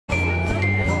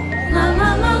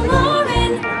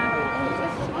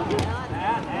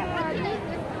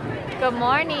Good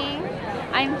morning.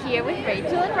 I'm here with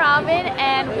Rachel and Robin,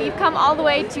 and we've come all the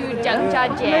way to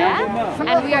Zhangjiajie,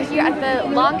 and we are here at the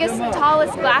longest,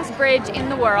 tallest glass bridge in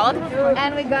the world,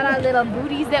 and we got our little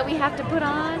booties that we have to put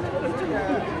on.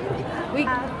 We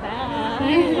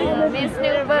Miss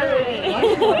New Booty.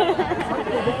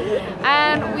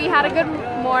 And we had a good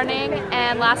morning,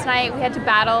 and last night we had to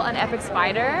battle an epic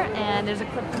spider, and there's a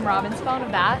clip from Robin's phone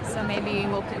of that, so maybe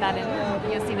we'll put that in.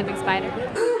 You'll see the big spider.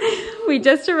 We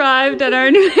just arrived at our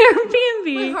new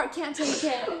Airbnb. My heart can't take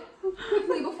it.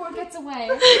 Quickly before it gets away.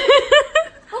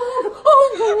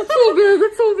 Oh, it's so big,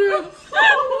 it's so big.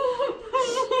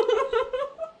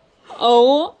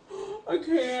 Oh.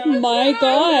 Okay. My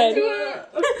God.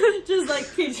 Just like,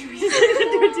 okay, do we just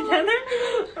do it together?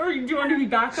 Or do you want to be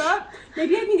back up?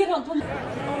 Maybe I can get on. Oh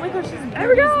my gosh, there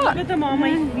we go. Look at them on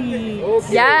my feet.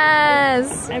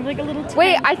 Yes. I have like a little.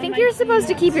 Wait, I think you're supposed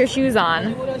to keep your shoes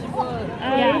on.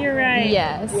 Yeah, you're right.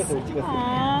 Yes.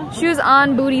 Aww. Shoes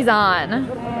on, booties on.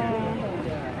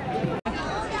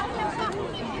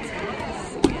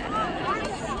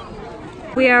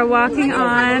 We are walking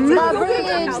on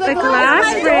the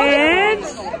glass bridge.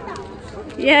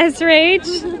 Yes, Rach.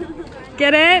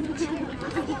 Get it?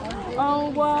 Oh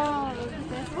wow.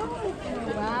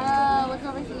 Wow, look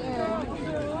over here.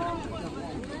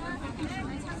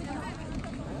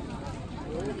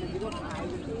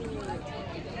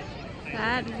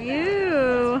 That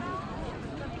view.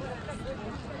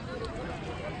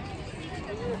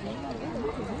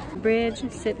 Bridge,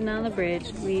 sitting on the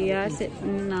bridge. We are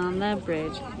sitting on the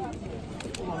bridge.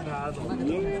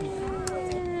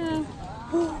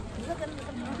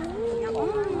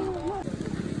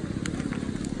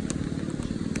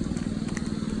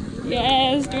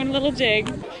 Yes, doing a little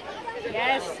jig.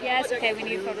 Yes, yes, okay, we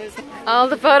need photos. All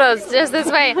the photos, just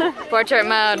this way. Portrait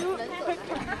mode.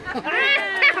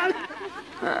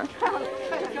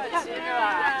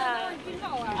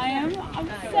 I am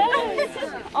obsessed.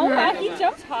 Oh wow, he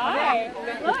jumped high.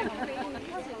 Look.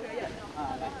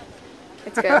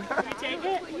 It's good. Take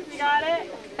it. You got it.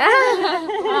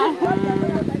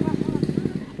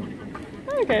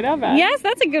 Okay, not bad. Yes,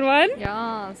 that's a good one.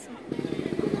 Yes.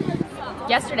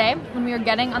 Yesterday, when we were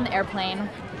getting on the airplane,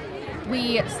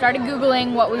 we started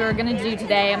Googling what we were gonna do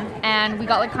today, and we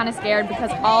got like kind of scared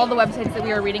because all the websites that we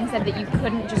were reading said that you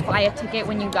couldn't just buy a ticket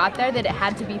when you got there, that it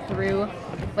had to be through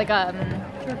like a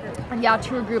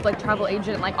tour group, like travel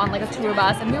agent, like on like a tour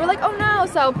bus, and we were like, oh no.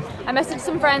 So I messaged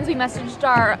some friends, we messaged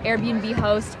our Airbnb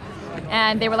host,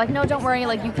 and they were like, no, don't worry,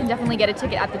 like you can definitely get a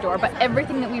ticket at the door. But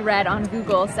everything that we read on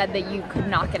Google said that you could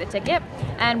not get a ticket,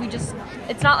 and we just,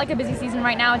 it's not like a busy season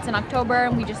right now, it's in October,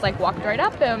 and we just like walked right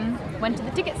up and went to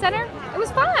the ticket center. It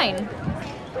was fine.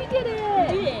 We did it.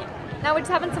 We did it. Now we're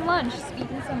just having some lunch, just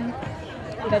eating some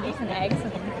veggies and eggs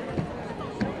and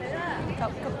a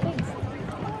couple things.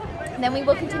 And then we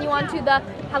will continue on to the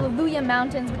Hallelujah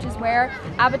Mountains, which is where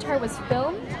Avatar was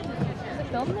filmed. Was it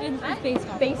filmed? It's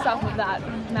based off of that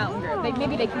mountain group.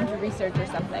 Maybe they came to research or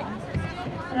something.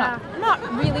 I'm not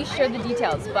really sure the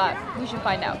details, but we should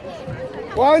find out.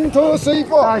 1, 2, 3,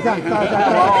 4.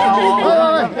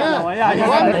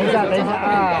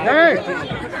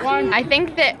 I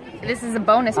think that this is a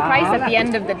bonus price at the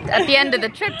end of the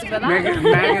trip to the mountain.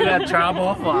 Make it a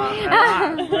trouble for.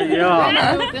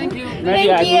 Thank you.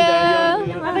 Thank you.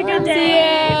 Have a good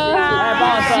day. Bye.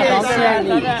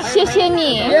 谢谢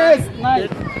你. Yes.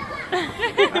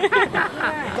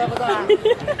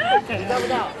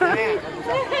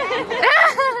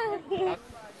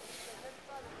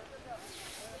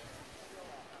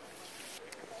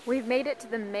 We've made it to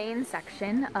the main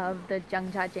section of the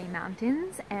Zhangjiajie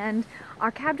Mountains, and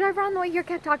our cab driver on the way here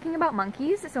kept talking about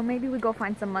monkeys, so maybe we go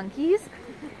find some monkeys,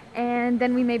 and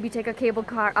then we maybe take a cable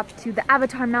car up to the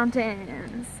Avatar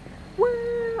Mountains.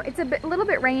 Woo! It's a little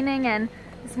bit raining, and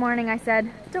this morning I said,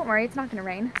 don't worry, it's not gonna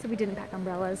rain, so we didn't pack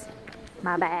umbrellas.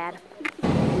 My bad.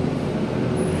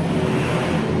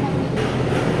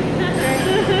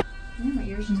 My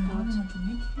ears just popped.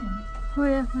 Oh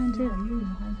yeah, mine too.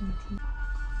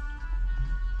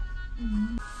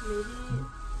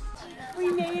 We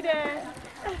made it.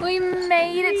 We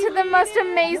made it to the most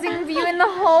amazing view in the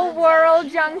whole world,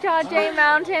 Zhangjiajie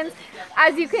Mountains.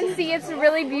 As you can see, it's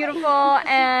really beautiful,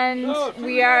 and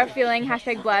we are feeling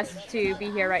 #blessed to be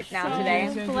here right now today.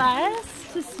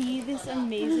 Blessed to see this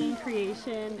amazing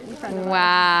creation in front of us.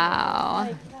 Wow.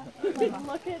 Look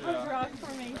at the rock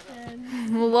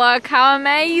formation. Look how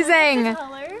amazing.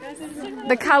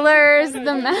 The colors,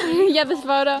 yeah, this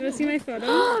photo. You see my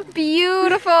photo?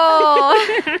 Beautiful.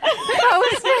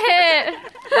 Post it.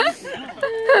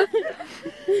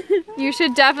 You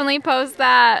should definitely post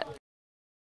that.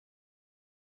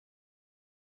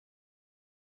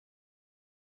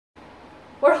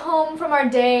 We're home from our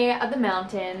day at the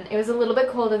mountain. It was a little bit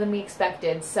colder than we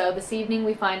expected, so this evening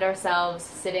we find ourselves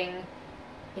sitting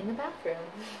in the bathroom.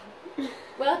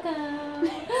 Welcome!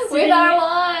 With our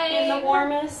wine! In the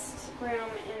warmest room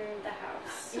in the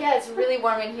house. Yeah, it's really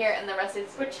warm in here and the rest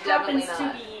is Which definitely happens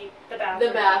not. to be the bathroom.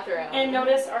 The bathroom. And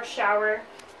notice our shower.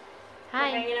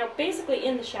 Hi. We're hanging out basically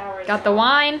in the shower. Got the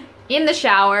wine in the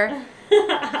shower.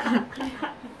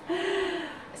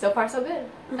 So far so good.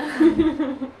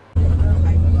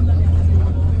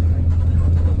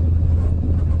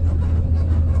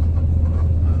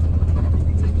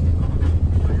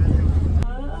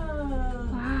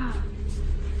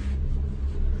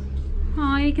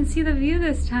 Oh, you can see the view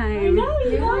this time. No,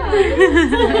 you guys.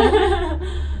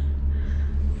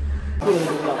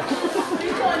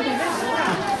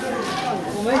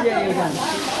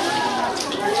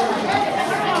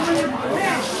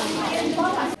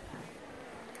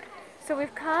 So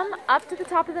we've come up to the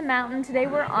top of the mountain. Today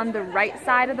we're on the right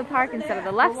side of the park instead of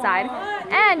the left side.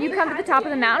 And you come to the top of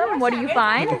the mountain, what do you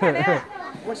find?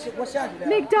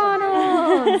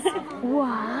 McDonald's!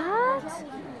 What?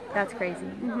 That's crazy.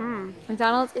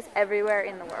 McDonald's is everywhere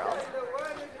in the world.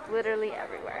 Literally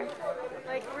everywhere.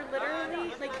 Like, we're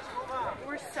literally, like,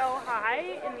 we're so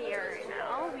high in the air right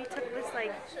now. We took this,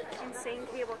 like, insane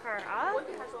cable car up,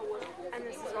 and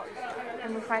this is what we found.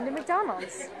 And we find a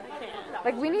McDonald's.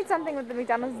 Like, we need something with the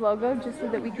McDonald's logo just so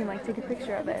that we can, like, take a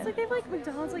picture of it. It's like they have, like,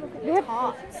 McDonald's, like, They have,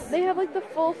 tops. they have like, the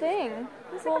full thing.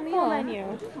 It's Full like a meal. full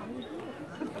menu.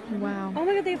 Wow. Oh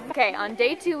my god, they have... Okay, on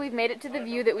day 2, we've made it to the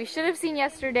view that we should have seen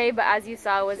yesterday, but as you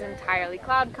saw, was entirely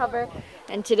cloud cover.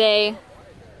 And today,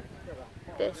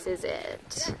 this is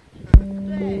it.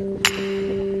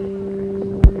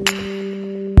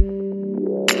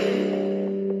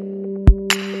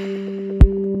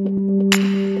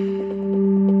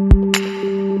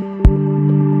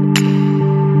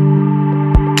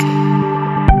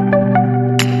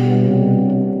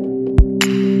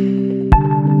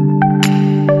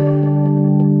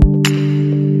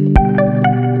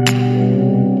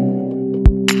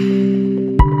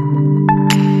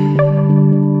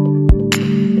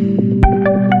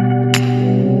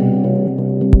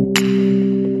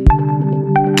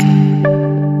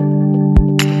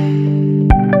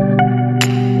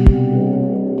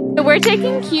 We're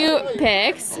taking cute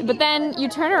pics, but then you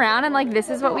turn around and like this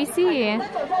is what we see.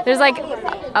 There's like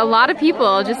a lot of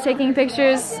people just taking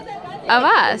pictures of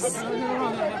us.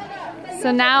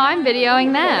 So now I'm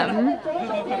videoing them.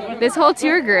 This whole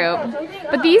tour group.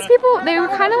 But these people, they were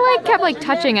kind of like kept like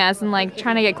touching us and like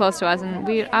trying to get close to us, and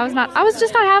I was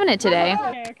just not having it today.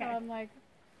 Okay. I'm like...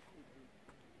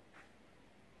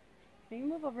 Maybe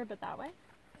move over a bit that way,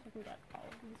 so we can get all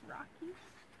of these rockies.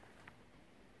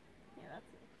 Yeah, that's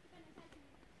it.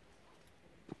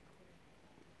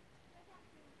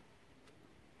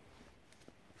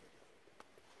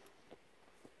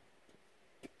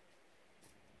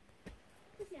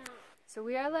 So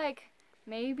we are like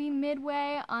maybe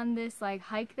midway on this like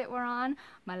hike that we're on.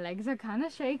 My legs are kind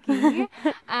of shaky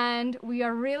and we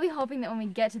are really hoping that when we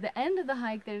get to the end of the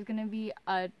hike there's gonna be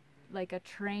a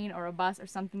train or a bus or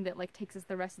something that like takes us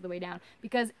the rest of the way down,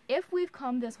 because if we've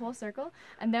come this whole circle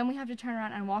and then we have to turn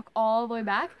around and walk all the way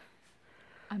back,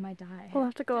 I might die. We'll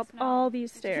have to go up all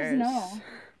these stairs. No.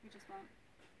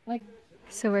 Like,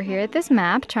 so we're here at this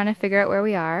map trying to figure out where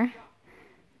we are,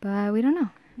 but we don't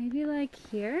know. Maybe like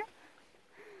here?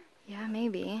 Yeah,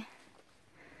 maybe.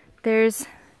 There's,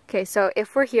 okay, so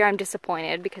if we're here, I'm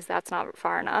disappointed because that's not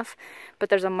far enough, but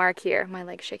there's a mark here. My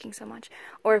leg's shaking so much.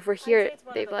 Or if we're here,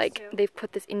 they've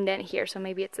put this indent here, so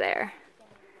maybe it's there.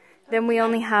 Then we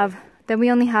only have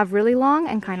really long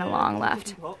and kind of long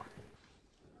left.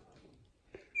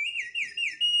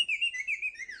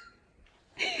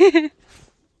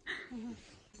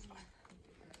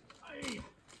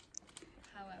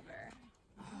 However,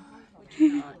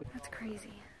 that's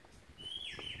crazy.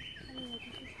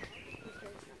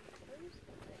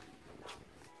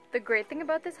 The great thing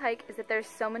about this hike is that there's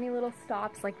so many little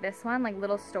stops like this one, like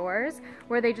little stores,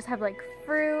 where they just have like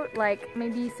fruit, like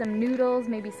maybe some noodles,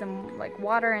 maybe some like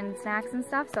water and snacks and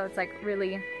stuff, so it's like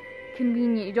really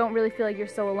convenient. You don't really feel like you're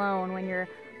so alone when you're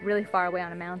really far away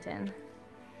on a mountain.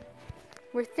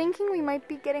 We're thinking we might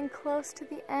be getting close to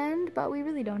the end, but we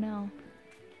really don't know.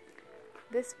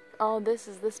 This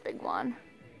is this big one.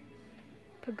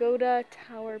 Pagoda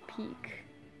Tower Peak.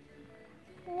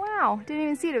 Wow, didn't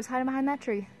even see it. It was hiding behind that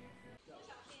tree.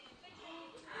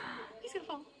 He's gonna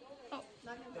fall.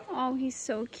 Oh, he's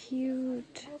so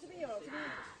cute.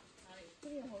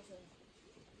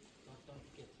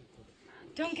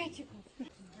 Don't get too close.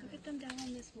 Look at them down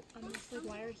on this like,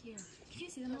 wire here. Can you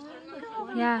see them all? Like,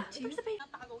 one, Yeah. two. You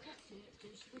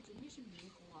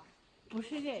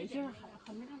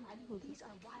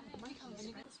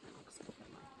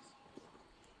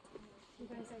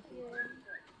guys, I hear the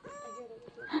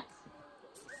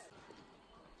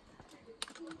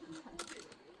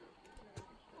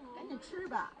赶紧吃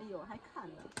吧！哎呦，还看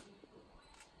呢。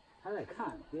还得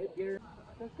看，别人。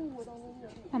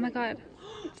 Oh my god.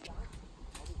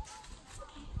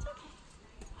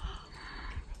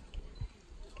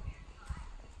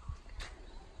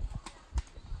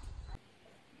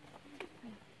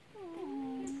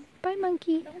 Bye,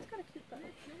 monkey. We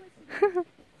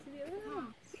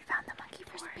found the monkey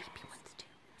for some baby ones too.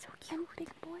 So cute. And big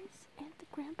boys and the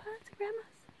grandpas and grandmas.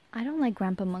 I don't like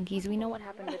grandpa monkeys. We know what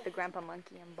happened with the grandpa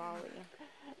monkey in Bali.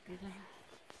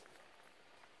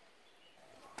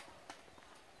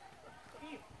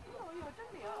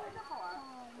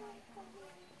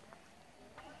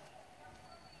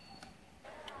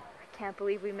 I can't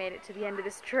believe we made it to the end of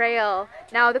this trail.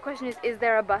 Now the question is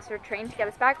there a bus or train to get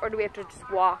us back, or do we have to just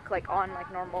walk like on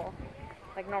normal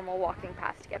walking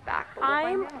paths to get back? But we'll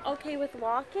I'm find out. okay with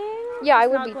walking. Yeah, I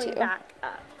just would not be going too. Back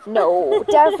up. No,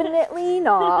 definitely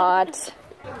not.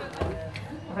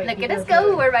 Look at us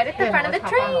go. We're right at the front of the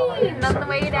train on the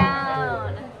way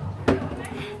down.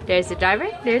 There's the driver.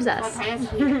 There's us.